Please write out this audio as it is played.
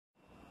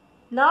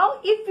Now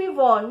if we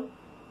want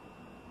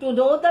to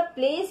know the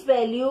place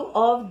value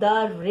of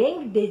the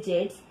ring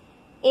digits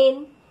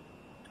in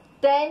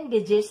 10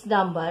 digits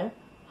number,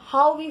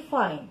 how we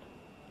find?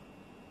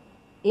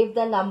 If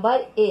the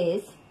number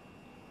is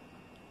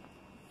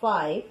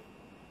 5,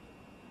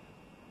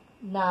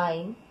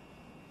 9,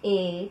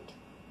 8,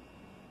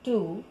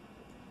 2,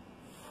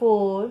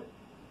 4,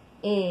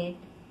 8,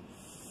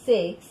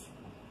 6,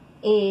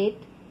 8,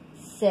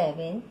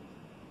 7,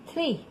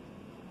 3.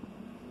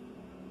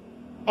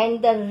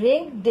 And the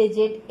ring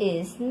digit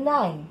is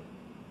 9.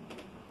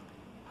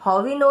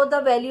 How we know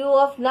the value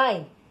of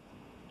 9?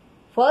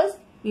 First,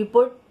 we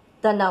put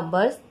the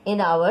numbers in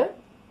our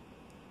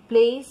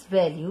place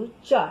value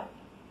chart.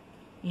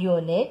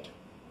 Unit,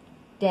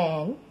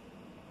 10,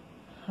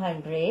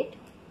 100,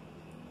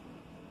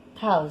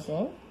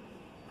 1000,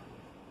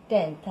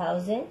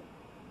 10,000,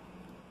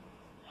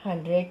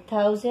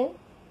 100,000,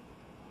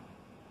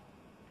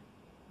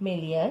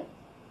 million,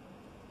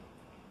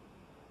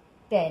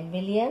 10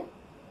 million,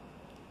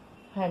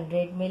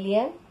 100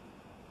 million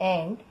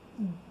and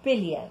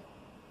billion.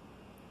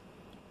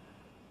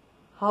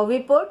 How we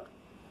put?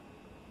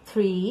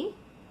 3,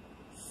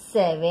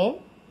 7,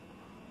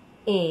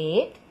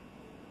 8,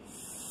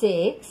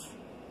 6,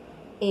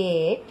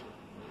 8,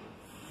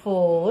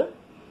 4,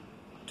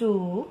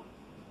 2,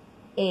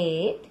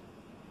 8,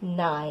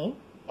 9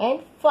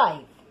 and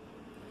 5.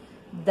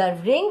 The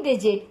ring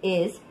digit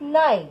is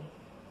 9.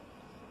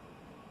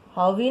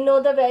 How we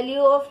know the value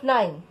of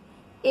 9?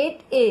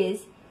 It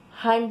is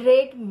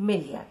 100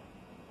 million.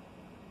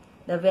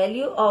 The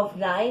value of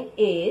 9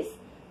 is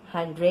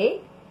 100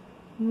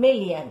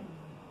 million.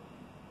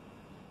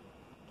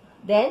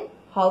 Then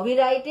how we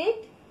write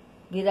it?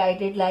 We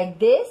write it like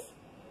this.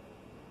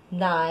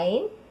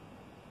 9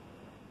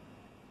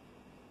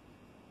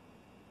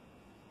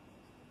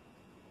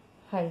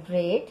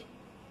 100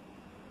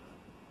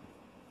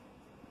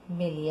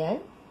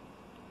 million,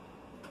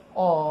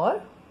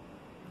 or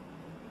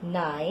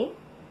 9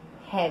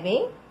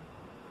 having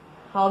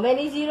how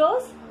many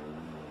zeros?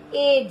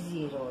 8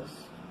 zeros.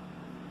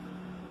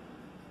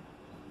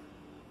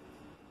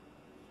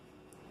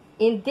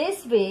 In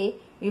this way,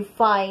 we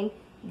find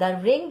the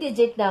ring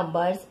digit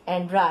numbers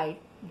and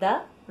write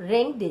the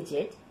ring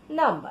digit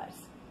numbers.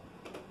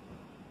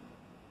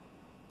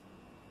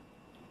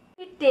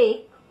 We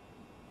take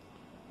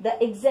the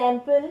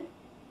example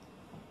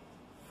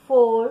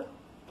 4,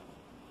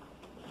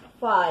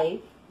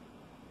 5,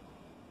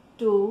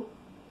 2,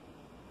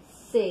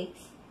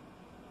 6,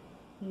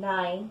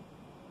 9,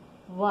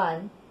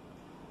 1,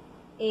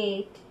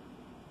 8,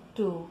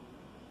 2,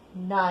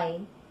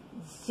 9,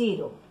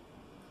 0.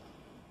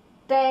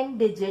 10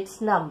 digits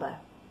number.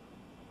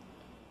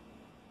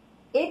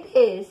 It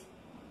is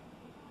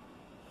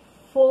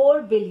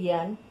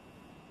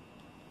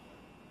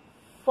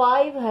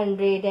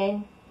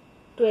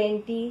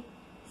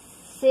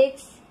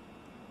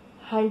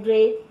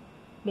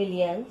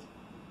 4,526,000,000,000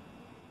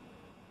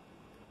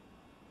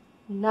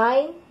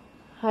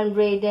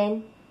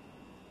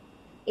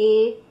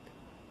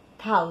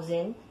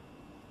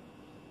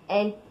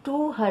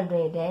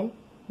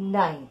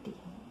 908,290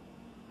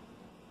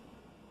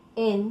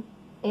 in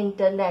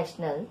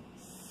international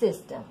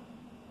system.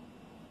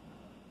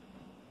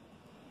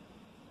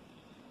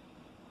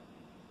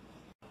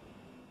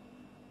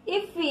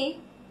 If we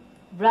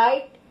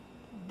write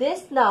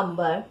this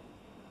number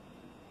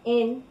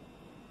in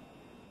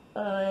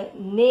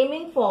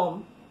naming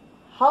form,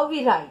 how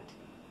we write?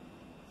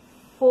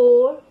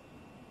 4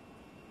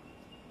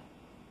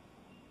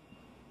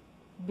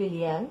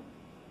 billion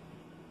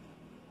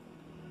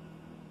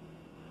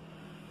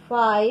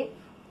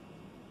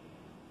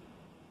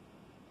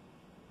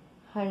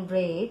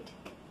 500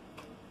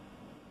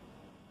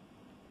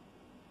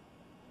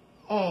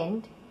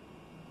 and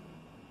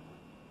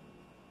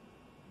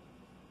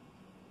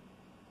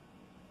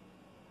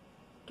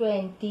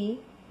 26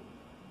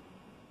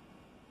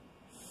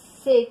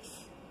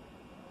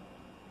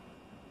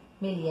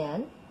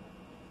 million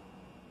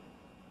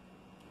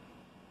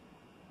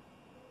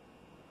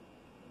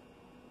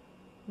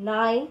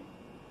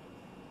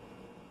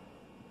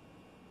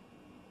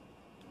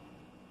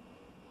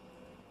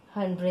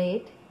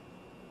 900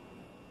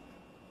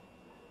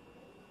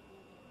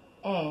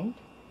 and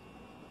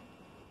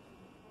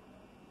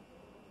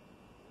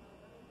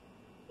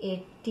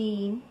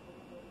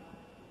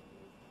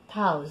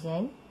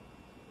 18,000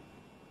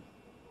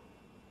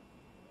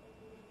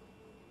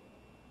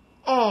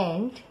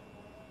 and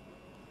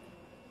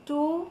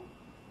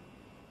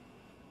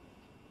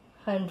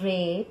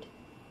 200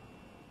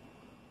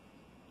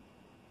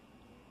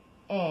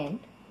 and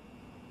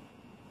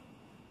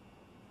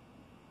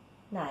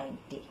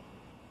 90.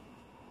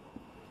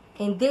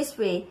 In this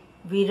way,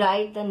 we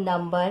write the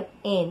number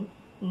in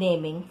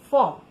naming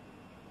form.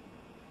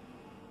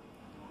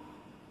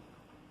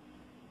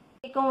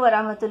 Assalamualaikum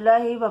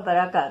warahmatullahi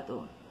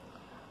wabarakatuh.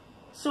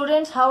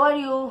 Students, how are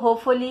you?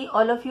 Hopefully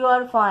all of you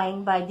are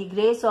fine by the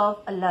grace of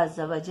Allah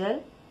Azza wa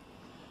Jal.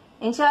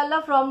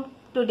 Inshallah, from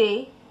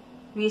today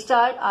we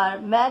start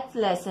our math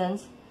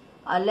lessons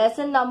our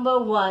lesson number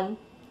 1.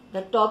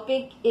 The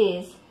topic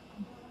is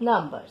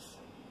numbers.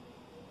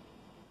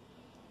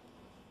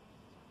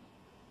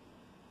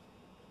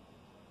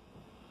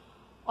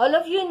 All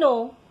of you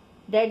know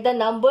that the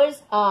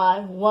numbers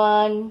are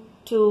 1,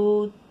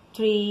 2,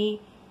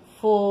 3,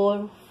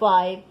 4,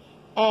 5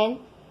 and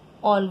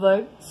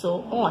onward,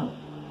 so on.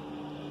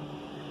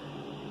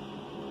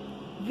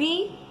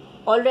 We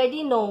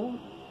already know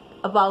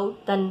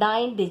about the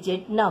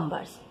 9-digit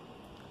numbers,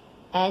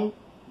 and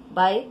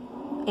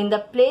in the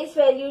place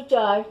value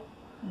chart,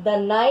 the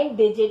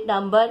 9-digit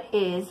number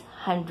is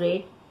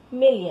 100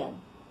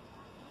 million.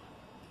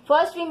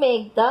 First we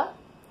make the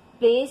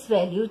place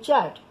value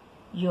chart.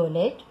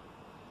 Unit,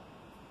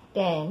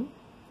 10,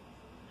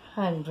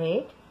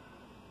 100,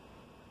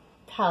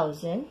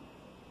 1000,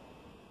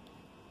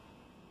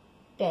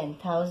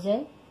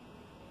 10,000,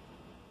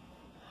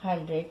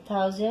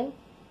 100,000,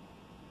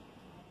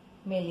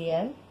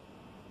 million,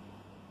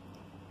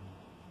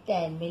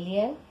 10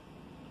 million,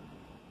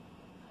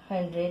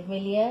 100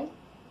 million.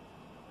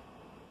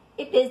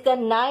 It is the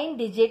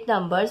 9-digit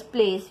numbers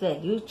place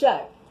value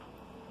chart.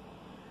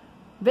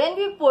 When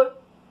we put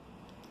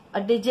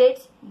a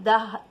digits,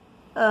 the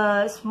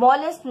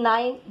smallest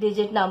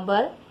 9-digit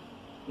number,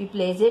 we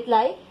place it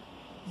like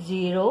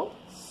 0,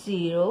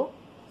 0,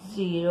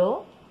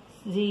 0,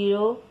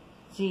 0,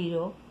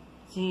 0,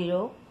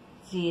 0,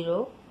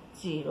 0,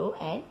 0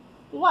 and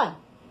 1.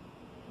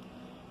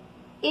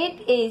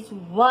 It is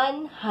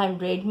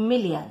 100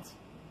 millions.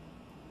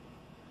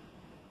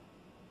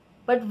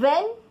 But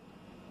when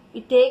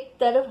we take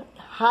the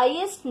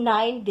highest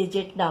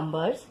 9-digit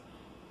numbers,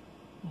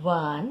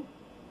 1,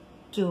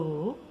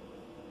 2,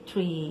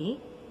 3,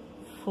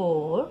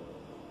 4,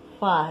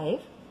 5,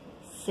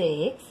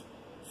 6,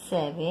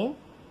 7,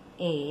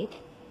 8,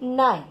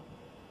 9.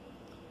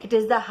 It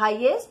is the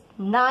highest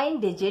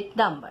 9-digit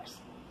numbers.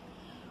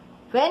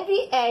 When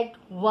we add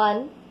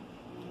 1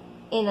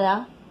 in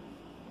the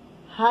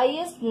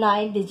highest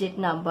 9-digit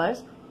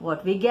numbers,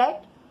 what we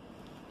get?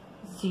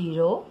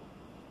 0,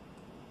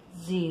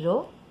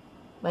 0,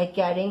 by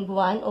carrying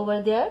 1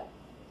 over there.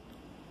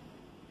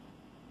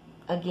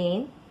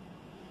 Again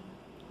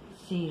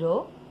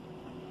 0,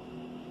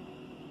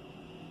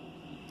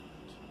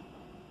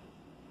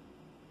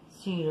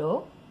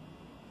 0,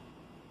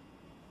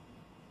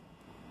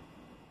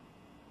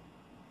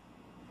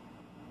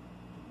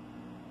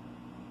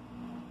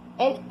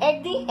 and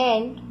at the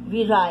end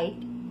we write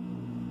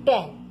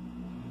 10.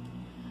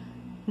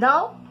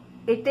 Now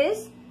it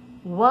is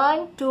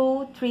 1,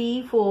 2,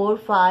 3, 4,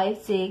 5,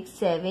 6,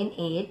 7,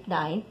 8,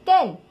 9,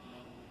 10.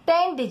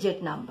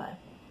 10-digit number.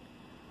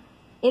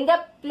 In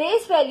the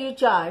place value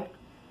chart,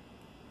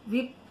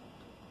 we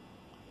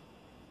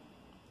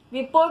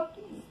put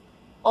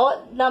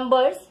all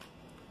numbers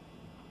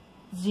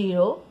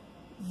 0,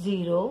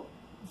 0,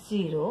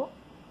 0,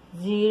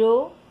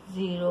 0,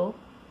 0,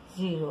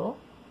 0,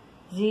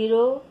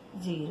 0,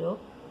 0,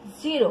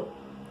 0.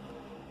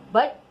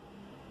 But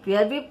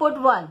where we put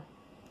 1?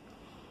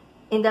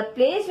 In the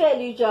place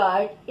value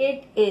chart,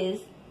 it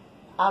is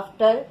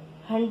after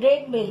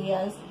 100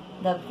 millions,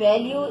 the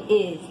value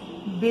is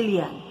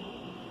billion.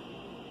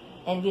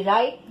 And we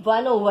write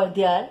 1 over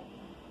there.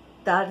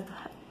 The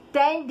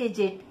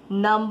 10-digit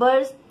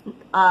numbers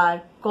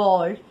are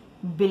called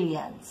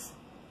billions.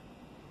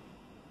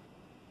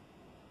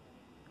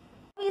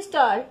 We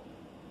start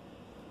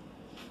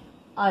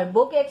our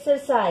book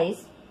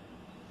exercise.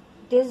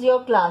 It is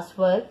your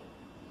classwork,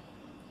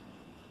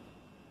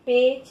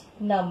 page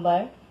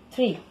number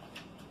 3.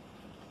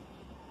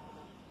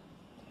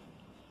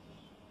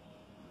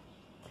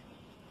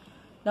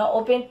 Now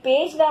open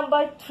page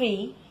number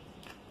 3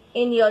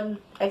 in your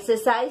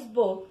exercise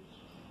book,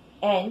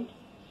 and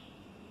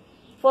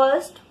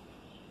first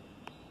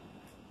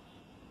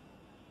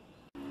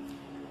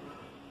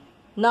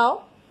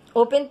now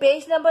open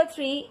page number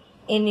 3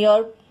 in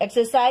your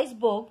exercise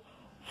book.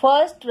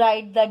 First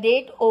write the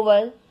date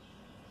over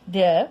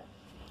there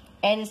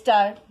and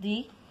start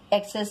the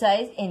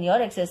exercise in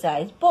your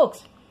exercise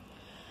books.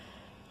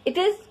 It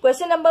is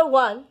question number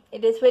 1.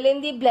 It is fill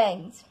in the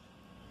blanks.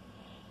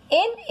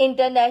 In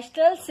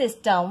international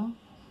system,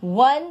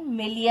 1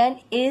 million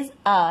is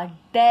a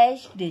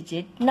dash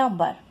digit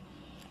number.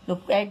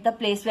 Look at the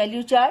place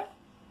value chart.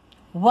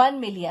 1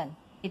 million.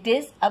 It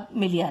is a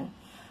million.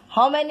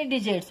 How many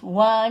digits?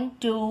 1,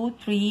 2,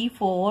 3,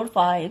 4,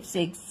 5,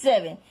 6,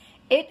 7.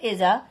 It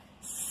is a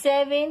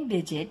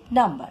 7-digit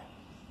number.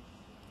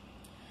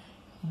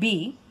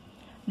 B.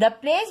 The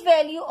place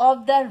value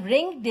of the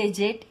ring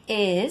digit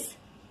is,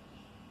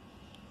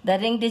 the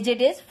ring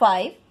digit is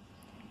 5.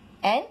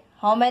 And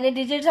how many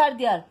digits are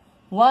there?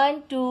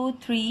 1, 2,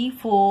 3,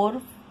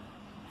 4,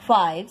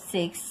 5,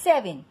 6,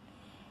 7.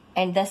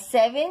 And the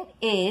 7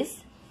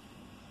 is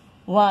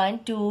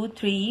 1, 2,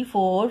 3,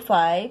 4,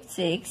 5,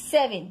 6,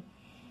 7.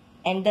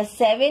 And the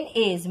 7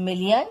 is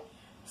million.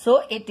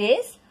 So it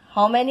is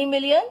how many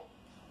million?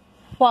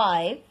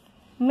 5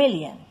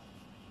 million.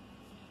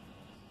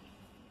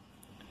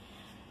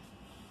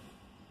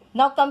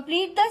 Now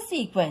complete the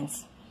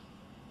sequence.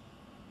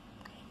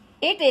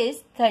 It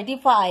is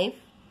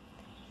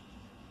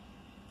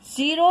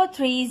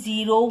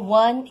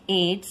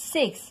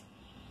 35,030,186.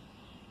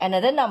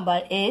 Another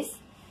number is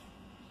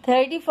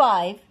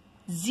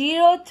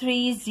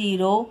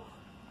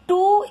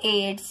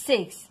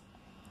 35,030,286.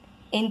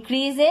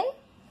 Increase in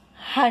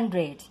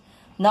hundreds.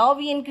 Now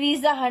we increase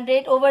the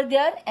hundred over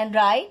there and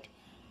write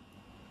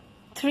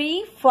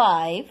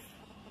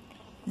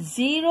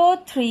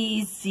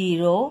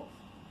 35,030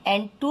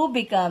 and 2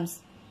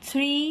 becomes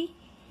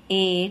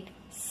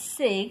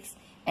 386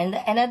 and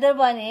another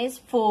one is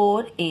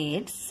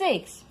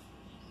 486.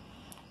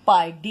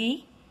 Part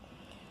D.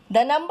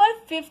 The number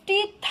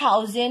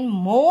 50,000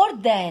 more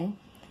than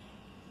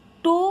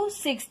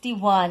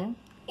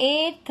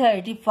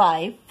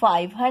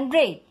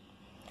 261,835,500.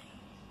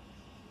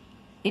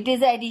 It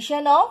is the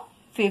addition of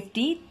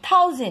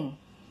 50,000.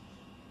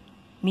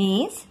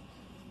 Means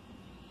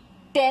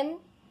 10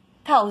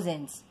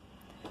 thousands.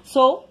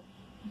 So,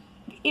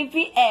 if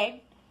we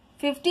add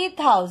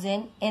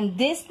 50,000 in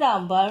this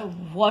number,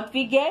 what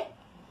we get?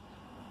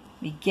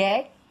 We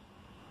get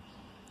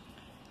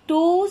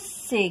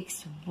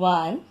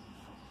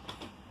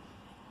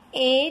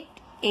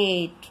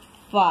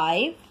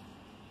 261,885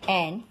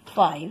 and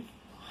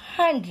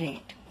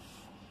 500.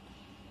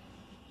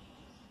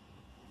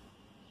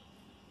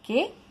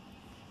 Okay.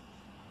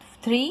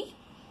 3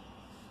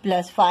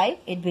 plus 5,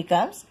 it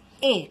becomes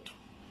 8.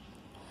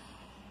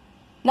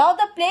 Now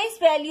the place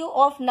value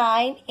of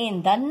 9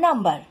 in the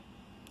number.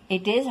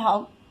 It is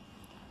how?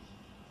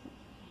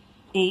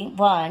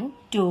 1,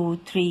 2,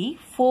 3,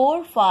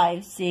 4,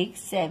 5, 6,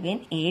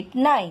 7, 8,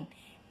 9.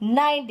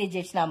 9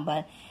 digits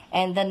number.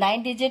 And the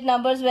 9 digit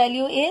number's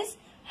value is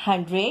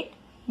 100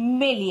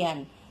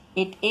 million.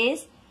 It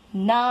is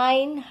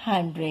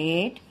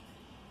 900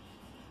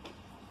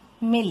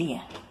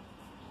 million.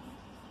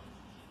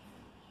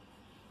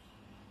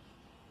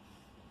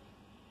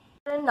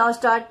 Now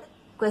start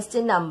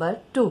question number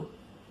 2.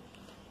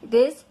 It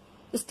is,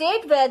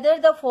 state whether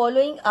the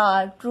following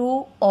are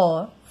true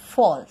or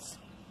false.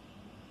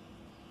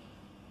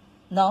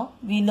 Now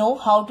we know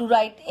how to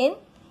write in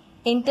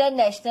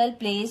International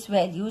Place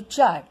Value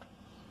Chart.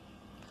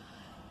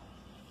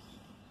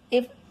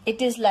 If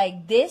it is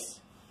like this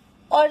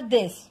or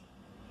this.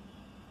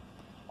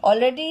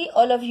 Already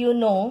all of you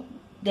know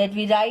that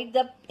we write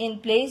in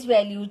place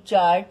value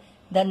chart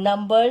the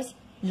numbers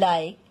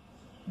like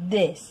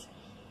this.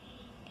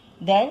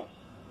 Then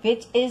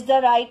which is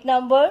the right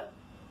number?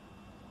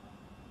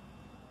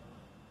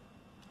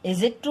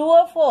 Is it true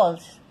or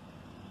false?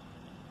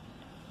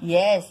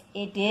 Yes,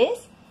 it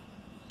is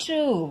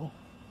true.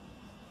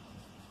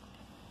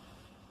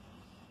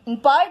 In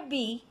part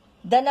B,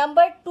 the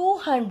number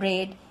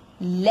 200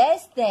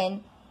 less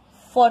than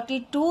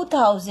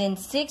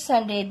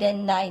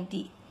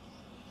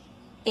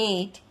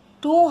 42,698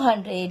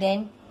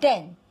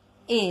 210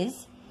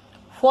 is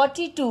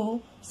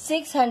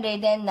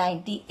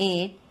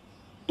 42,698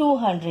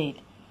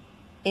 200.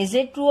 Is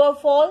it true or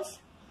false?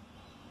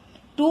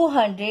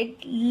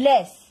 200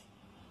 less.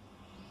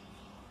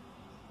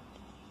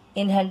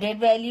 In 100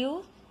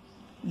 value,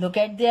 look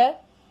at there.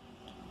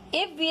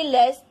 If we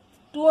less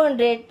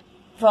 200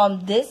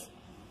 from this,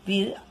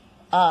 we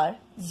are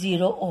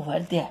 0 over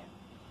there.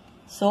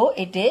 So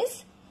it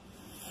is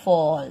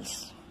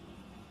false.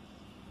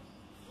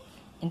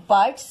 In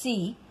part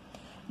C,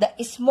 the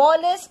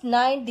smallest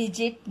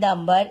 9-digit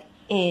number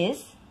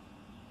is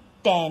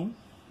 10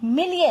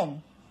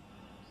 million.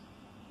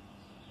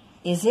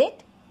 Is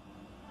it?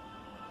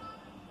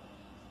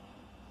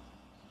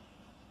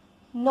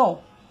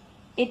 No,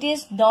 it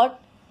is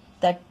not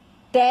the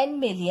 10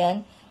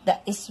 million. The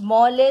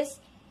smallest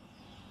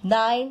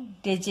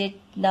 9-digit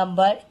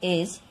number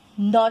is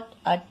not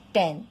a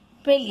 10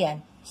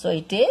 million. So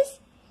it is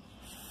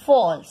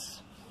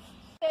false.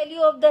 The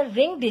value of the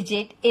ring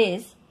digit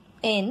is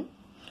in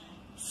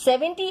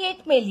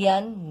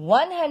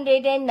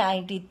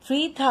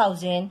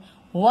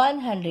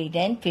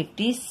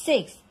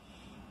 78,193,156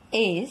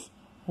 is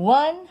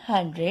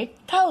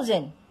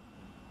 100,000.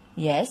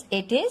 Yes,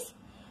 it is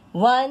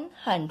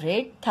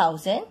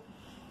 100,000.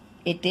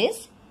 It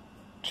is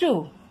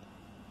true.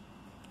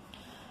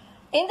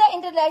 In the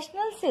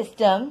international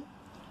system,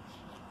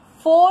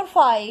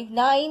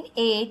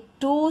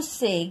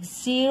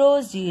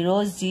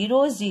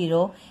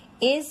 4598260000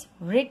 is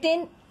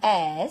written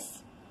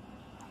as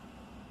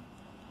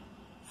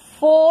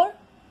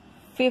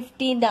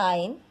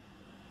 459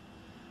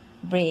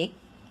 break,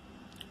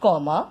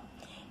 comma,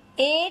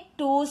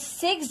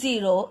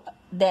 8260,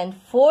 then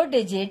 4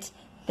 digits,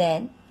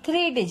 then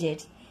 3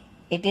 digits.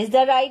 It is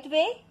the right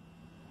way?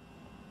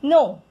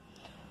 No.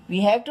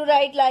 We have to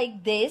write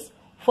like this.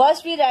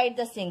 First we write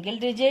the single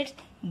digits,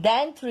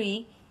 then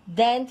 3,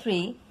 then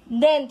 3,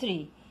 then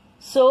 3.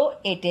 So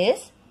it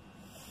is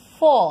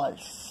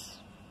false.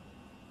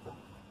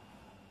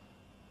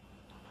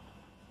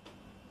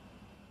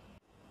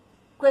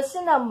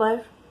 Question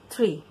number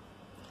 3.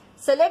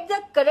 Select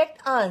the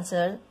correct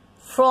answer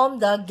from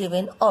the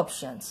given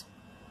options.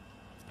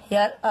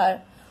 Here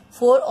are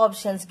 4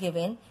 options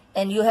given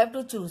and you have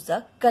to choose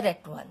the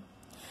correct one.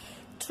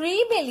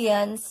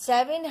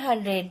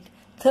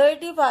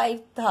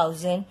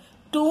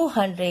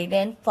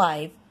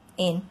 3,735,205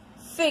 in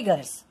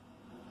figures.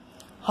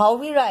 How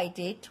we write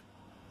it?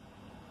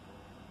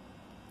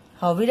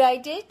 How we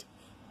write it?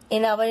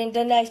 In our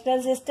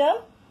international system,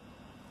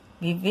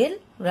 we will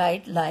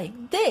write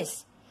like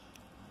this.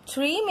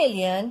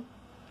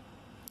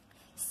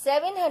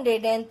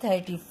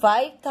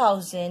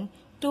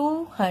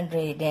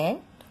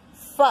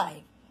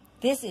 3,735,205.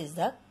 This is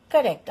the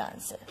correct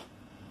answer.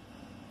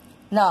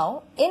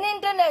 Now, in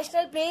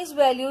international place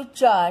value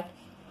chart,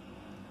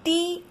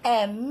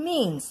 TM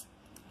means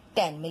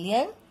 10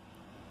 million,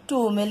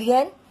 2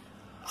 million,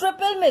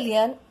 triple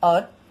million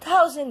or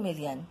 1,000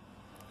 million.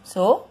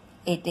 So,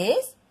 it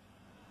is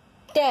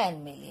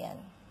 10 million.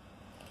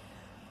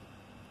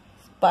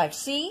 Part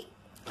C,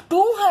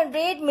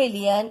 200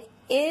 million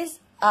is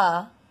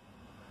a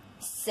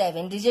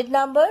 7-digit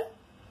number,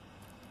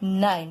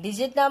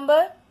 9-digit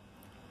number,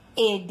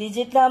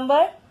 8-digit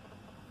number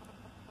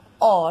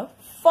or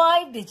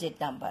 5-digit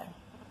number.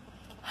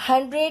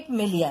 100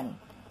 million.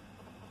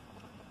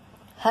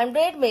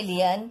 100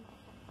 million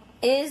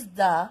is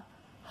the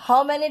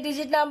how many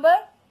digit number?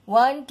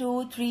 1,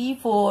 2, 3,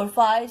 4,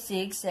 5,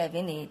 6,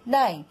 7, 8,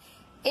 9.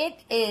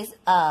 It is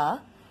a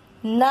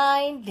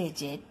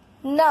 9-digit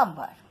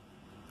number.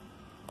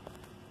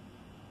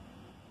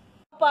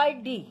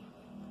 Part D.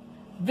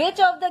 Which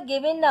of the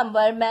given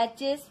number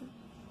matches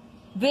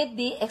with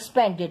the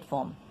expanded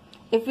form?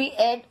 If we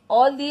add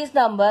all these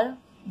numbers,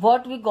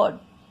 what we got?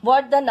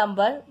 What the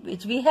number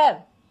which we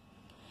have?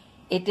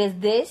 It is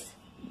this,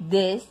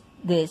 this,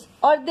 this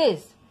or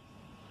this.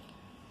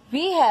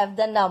 We have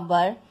the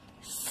number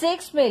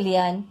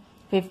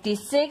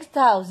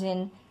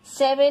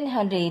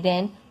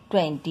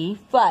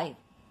 6,56,725.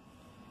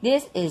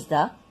 This is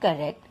the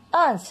correct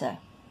answer.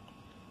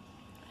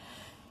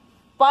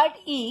 Part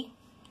E.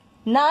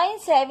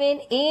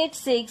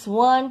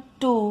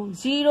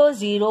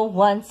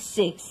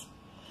 9786120016.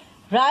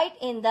 Write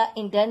in the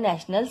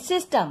international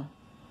system.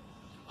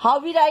 How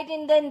we write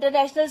in the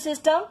international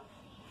system?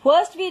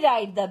 First we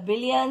write the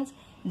billions,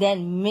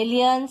 then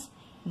millions,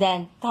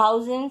 then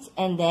thousands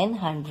and then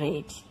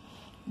hundreds.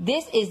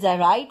 This is the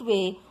right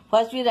way.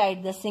 First we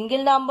write the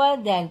single number,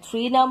 then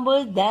 3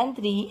 numbers, then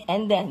 3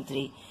 and then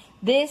 3.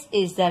 This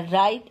is the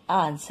right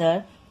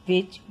answer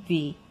which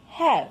we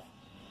have.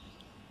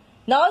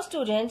 Now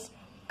students,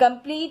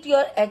 complete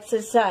your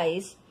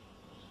exercise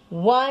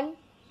 1,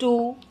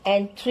 2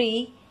 and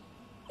 3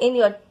 in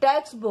your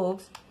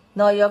textbooks.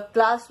 Now your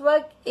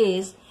classwork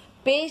is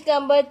page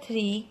number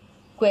 3,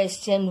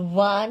 question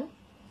 1,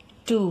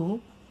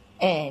 2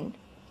 and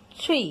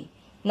 3.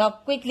 Now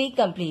quickly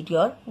complete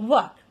your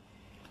work.